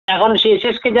এখন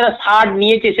এসএসকে যারা থার্ড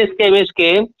নিয়েছে এসএসকে এমএসকে,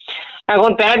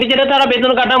 এখন প্যারা টিচারে তারা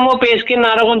বেতন কাঠামো পে স্কেল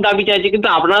নানা রকম দাবি চাইছে, কিন্তু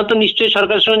আপনারা তো নিশ্চয়ই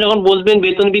সরকারের সঙ্গে যখন বসবেন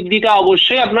বেতন বৃদ্ধিটা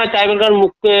অবশ্যই আপনারা চাইবেন, কারণ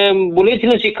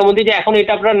বলেছিলেন শিক্ষামন্ত্রী যে এখন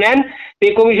এটা আপনারা নেন, পে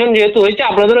কমিশন যেহেতু হয়েছে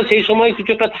আপনাদেরও সেই সময়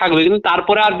কিছু একটা থাকবে, কিন্তু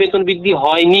তারপরে আর বেতন বৃদ্ধি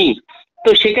হয়নি। তো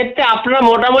সেক্ষেত্রে আপনারা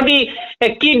মোটামুটি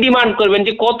কি ডিমান্ড করবেন,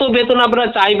 যে কত বেতন আপনারা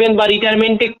চাইবেন, বা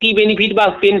রিটায়ারমেন্টে কি বেনিফিট বা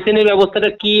পেনশনের ব্যবস্থাটা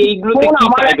কি, এইগুলোতে কি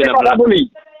চাইবেন আপনারা? বলি,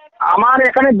 আমার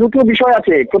এখানে দুটো বিষয়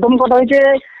আছে। প্রথম কথা হচ্ছে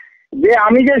যে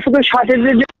আমি যে শুধু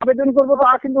 60-এর যে আবেদন করবো তা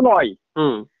কিন্তু নয়।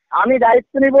 আমি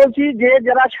দায়িত্ব নিয়ে বলছি যে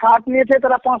যারা 60 নিয়েছে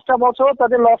তারা 5টা বছর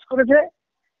তাদের লস করেছে,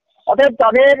 অতএব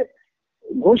তাদের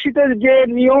ঘোষিত যে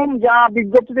নিয়ম যা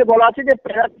বিজ্ঞপ্তিতে বলা আছে যে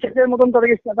প্যারাটিচারের মতন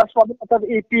তাদেরকে স্ট্যাটাস পাবে, অর্থাৎ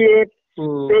ইপিএফ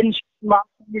পেনশন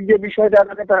যে বিষয়টা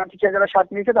প্যারাটিচার যারা 60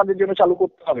 নিয়েছে তাদের জন্য চালু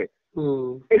করতে হবে,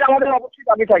 এটা আমাদের অবশ্যই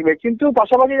দাবি থাকবে। কিন্তু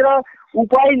পাশাপাশি যারা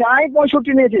উপায় নাই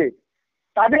 65 নিয়েছে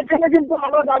তাদের থেকে কিন্তু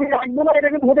আমরা দাবি রাখবো না, এটা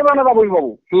কিন্তু হতে পারে না বাবুল।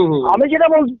 আমি যেটা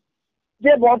বলছি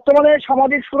যে বর্তমানে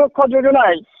সামাজিক সুরক্ষা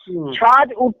যোজনায় 60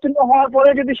 উত্তীর্ণ হওয়ার পরে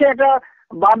যদি সে একটা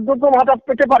বার্ধক্য ভাতা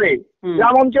পেতে পারে,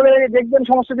 গ্রাম অঞ্চলে দেখবেন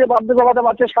সমস্ত যে বার্ধক্য ভাতা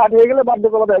পাচ্ছে 60 হয়ে গেলে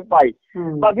বার্ধক্য ভাতা পায়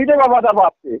বা বিধবা ভাতা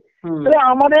পাচ্ছে, তাহলে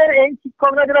আমাদের এই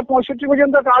শিক্ষকরা যারা 65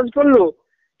 পর্যন্ত কাজ করলো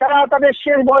তারা তাদের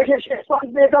শেষ বয়সে শেষ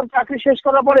প্রান্তে তার চাকরি শেষ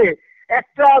করার পরে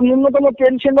একটা ন্যূনতম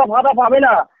পেনশন বা ভাতা পাবে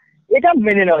না, এটা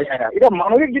মেনে নেওয়া যায় না। এটা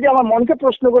মানবিক, যদি আমার মনকে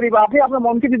প্রশ্ন করি বা আপনি আপনার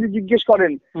মনকে যদি জিজ্ঞেস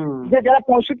করেন যে যারা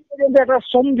 65 পর্যন্ত একটা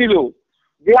শ্রম দিল,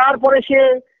 দেওয়ার পরে সে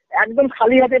একদম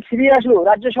খালি হাতে ফিরিয়ে আসলো,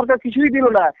 রাজ্য সরকার কিছুই দিল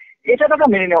না, এটা তো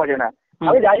মেনে নেওয়া যায় না।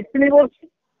 আমি দায়িত্ব নিয়ে বলছি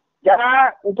যারা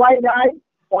উপায় নাই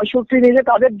 65 নিয়ে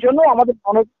তাদের জন্য আমাদের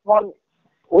মানব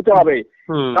হতে হবে,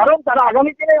 কারণ তারা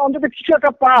আগামী দিনে অন্তত কিছু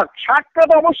একটা পাক। 60টা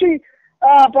তো অবশ্যই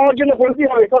পাওয়ার জন্য করতেই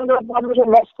হবে, কারণ তারা 5 বছর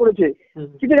লস করেছে,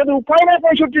 কিন্তু যাদের উপায় নাই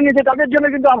 65 নিতে তাদের জন্য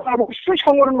কিন্তু আমরা অবশ্যই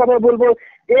সংগঠন কথা বলবো,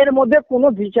 এর মধ্যে কোনো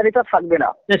বিচারিতা থাকবে না।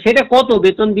 সেটা কত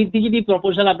বেতন বৃদ্ধি যদি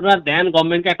প্রপোজাল আপনারা দেন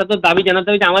গভর্নমেন্টকে, একটা তো দাবি জানাতে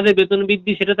হবে যে আমাদের বেতন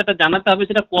বৃদ্ধি, সেটা তো একটা জানাতে হবে,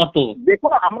 সেটা কত?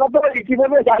 দেখুন, আমরা তো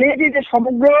ইতিপূর্বে জানিয়েছি যে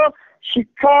সমগ্র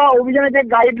শিক্ষা অভিযানের যে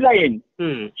গাইডলাইন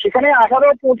সেখানে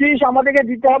 18-25 আমাদেরকে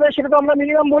দিতে হবে, সেটা তো আমরা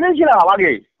মিনিমাম বলেছিলাম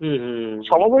আগে।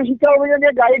 সমগ্র শিক্ষা অভিযানের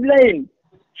যে গাইডলাইন,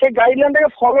 সেই গাইডলাইনটাকে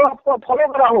ফলো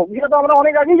করা হোক, যেটা তো আমরা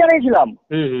অনেক আগেই জানিয়েছিলাম।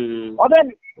 অতএব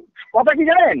কথা কি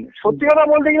জানেন, সত্যি কথা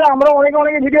বলতে গেলে আমরা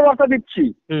অনেকে ভিডিও বার্তা দিচ্ছি,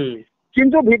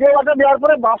 কিন্তু ভিডিও বার্তা দেওয়ার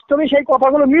পরে বাস্তবে সেই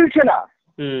কথাগুলো মিলছে না,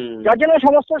 যার জন্য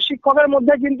সমস্ত শিক্ষকের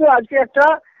মধ্যে কিন্তু আজকে একটা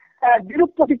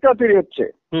বিরূপ প্রতিক্রিয়া তৈরি হচ্ছে।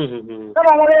 কারণ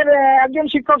আমাদের একজন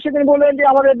শিক্ষক সেদিন বললেন যে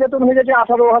আমাদের বেতন হয়ে যাচ্ছে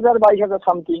 18,000 22,000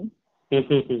 সামথিং,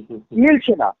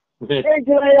 মিলছে না। এই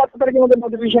জুলাই 1 তারিখের মধ্যে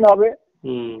নোটিফিকেশন হবে,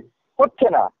 হচ্ছে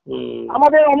না।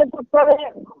 আমাদের অনেক করতে হবে,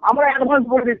 আমরা অ্যাডভান্স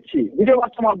বলে দিচ্ছি ভিডিও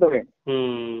বার্তার মাধ্যমে,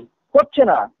 হচ্ছে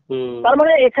না। তার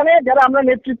মানে এখানে যারা আমরা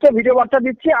নেতৃত্ব ভিডিও বার্তা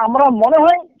দিচ্ছি, আমরা মনে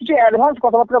হয় কিছু অ্যাডভান্স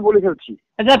কথাবার্তা বলে ফেলছি।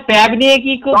 আচ্ছা, প্যাব নিয়ে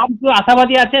কি কিছু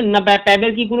আশাবাদী আছেন না?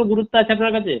 প্যাবের কি কোনো গুরুত্ব আছে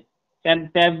আপনার কাছে?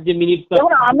 প্যাব যে মিনিট,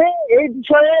 আমি এই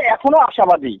বিষয়ে এখনো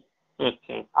আশাবাদী।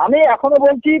 আমি এখনো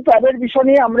বলছি প্যাবের বিষয়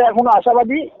নিয়ে আমরা এখনো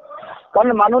আশাবাদী,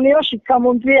 কারণ মাননীয়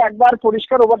শিক্ষামন্ত্রী একবার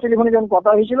পরিষ্কার ওভার টেলিফোনে যখন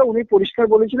কথা হয়েছিল উনি পরিষ্কার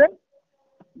বলেছিলেন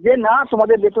যে না,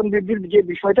 তোমাদের বেতন বৃদ্ধির যে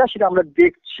বিষয়টা সেটা আমরা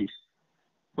দেখছি।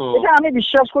 এটা আমি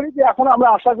বিশ্বাস করি যে এখন আমরা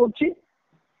আশা করছি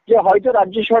যে হয়তো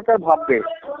রাজ্য সরকার ভাববে।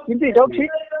 কিন্তু এটাও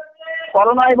ঠিক,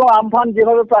 করোনা এবং আমফান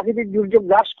যেভাবে প্রাকৃতিক দুর্যোগ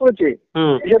গ্রাস করেছে,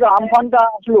 সেটা আমফানটা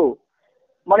আসলো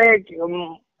মানে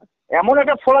এমন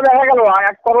একটা ফলা দেখা গেল,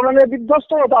 এক করোনা নিয়ে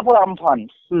বিধ্বস্ত, তারপর আমফান।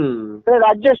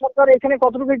 রাজ্য সরকার এখানে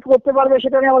কতটুকু করতে পারবে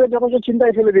সেটা নিয়ে আমাদের যথেষ্ট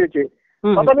চিন্তায় ফেলে দিয়েছে।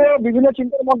 তবে বিভিন্ন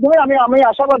চিন্তার মাধ্যমে আমি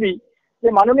আশাবাদী যে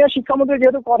মাননীয় শিক্ষামন্ত্রী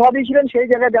যেহেতু কথা দিয়েছিলেন সেই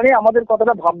জায়গায় দাঁড়িয়ে আমাদের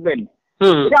কথাটা ভাববেন,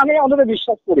 এটা আমি অন্তত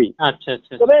বিশ্বাস করি।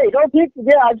 তবে এটাও ঠিক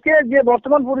যে আজকে যে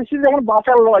বর্তমান পরিস্থিতি এখন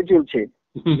বাঁচার লড়াই চলছে,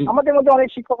 আমাদের মধ্যে অনেক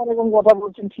শিক্ষক অনেক কথা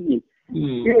বলছেন ঠিকই,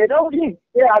 এটাও ঠিক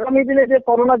যে আগামী দিনে যে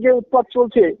করোনা যে উৎপাত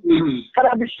চলছে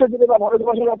সারা বিশ্ব জুড়ে বা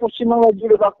ভারতবর্ষের বা পশ্চিমবঙ্গ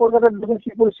জুড়ে বা কলকাতার দেখুন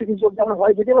কি পরিস্থিতি চলছে, আমরা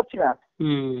ভয় যেতে পারছি না।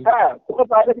 হ্যাঁ, কোনো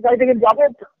প্রাইভেট গাড়ি থেকে যাবো,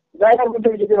 জায়গার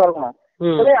মধ্যে যেতে পারবো না।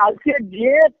 তবে আজকে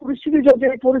যে পরিস্থিতি চলছে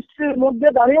এই পরিস্থিতির মধ্যে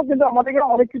দাঁড়িয়েও কিন্তু আমাদেরকে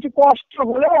অনেক কিছু কষ্ট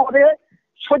হলেও আমাদের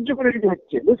সহ্য করে দিতে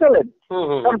হচ্ছে, বুঝতে পারলেন?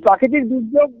 কারণ প্রাকৃতিক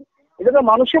দুর্যোগ এটা তো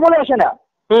মানুষে বলে আসে না,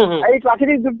 এই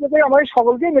প্রাকৃতিক দুর্যোগে আমাদের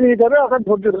সকলকেই মেনে নিতে হবে, অর্থাৎ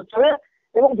ধৈর্য ধরতে হবে,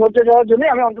 এবং ধৈর্য দেওয়ার জন্য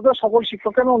আমি অন্তত সকল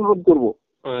শিক্ষককে আমি অনুরোধ করবো।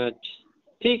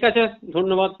 ঠিক আছে,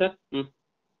 ধন্যবাদ স্যার।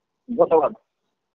 ধন্যবাদ।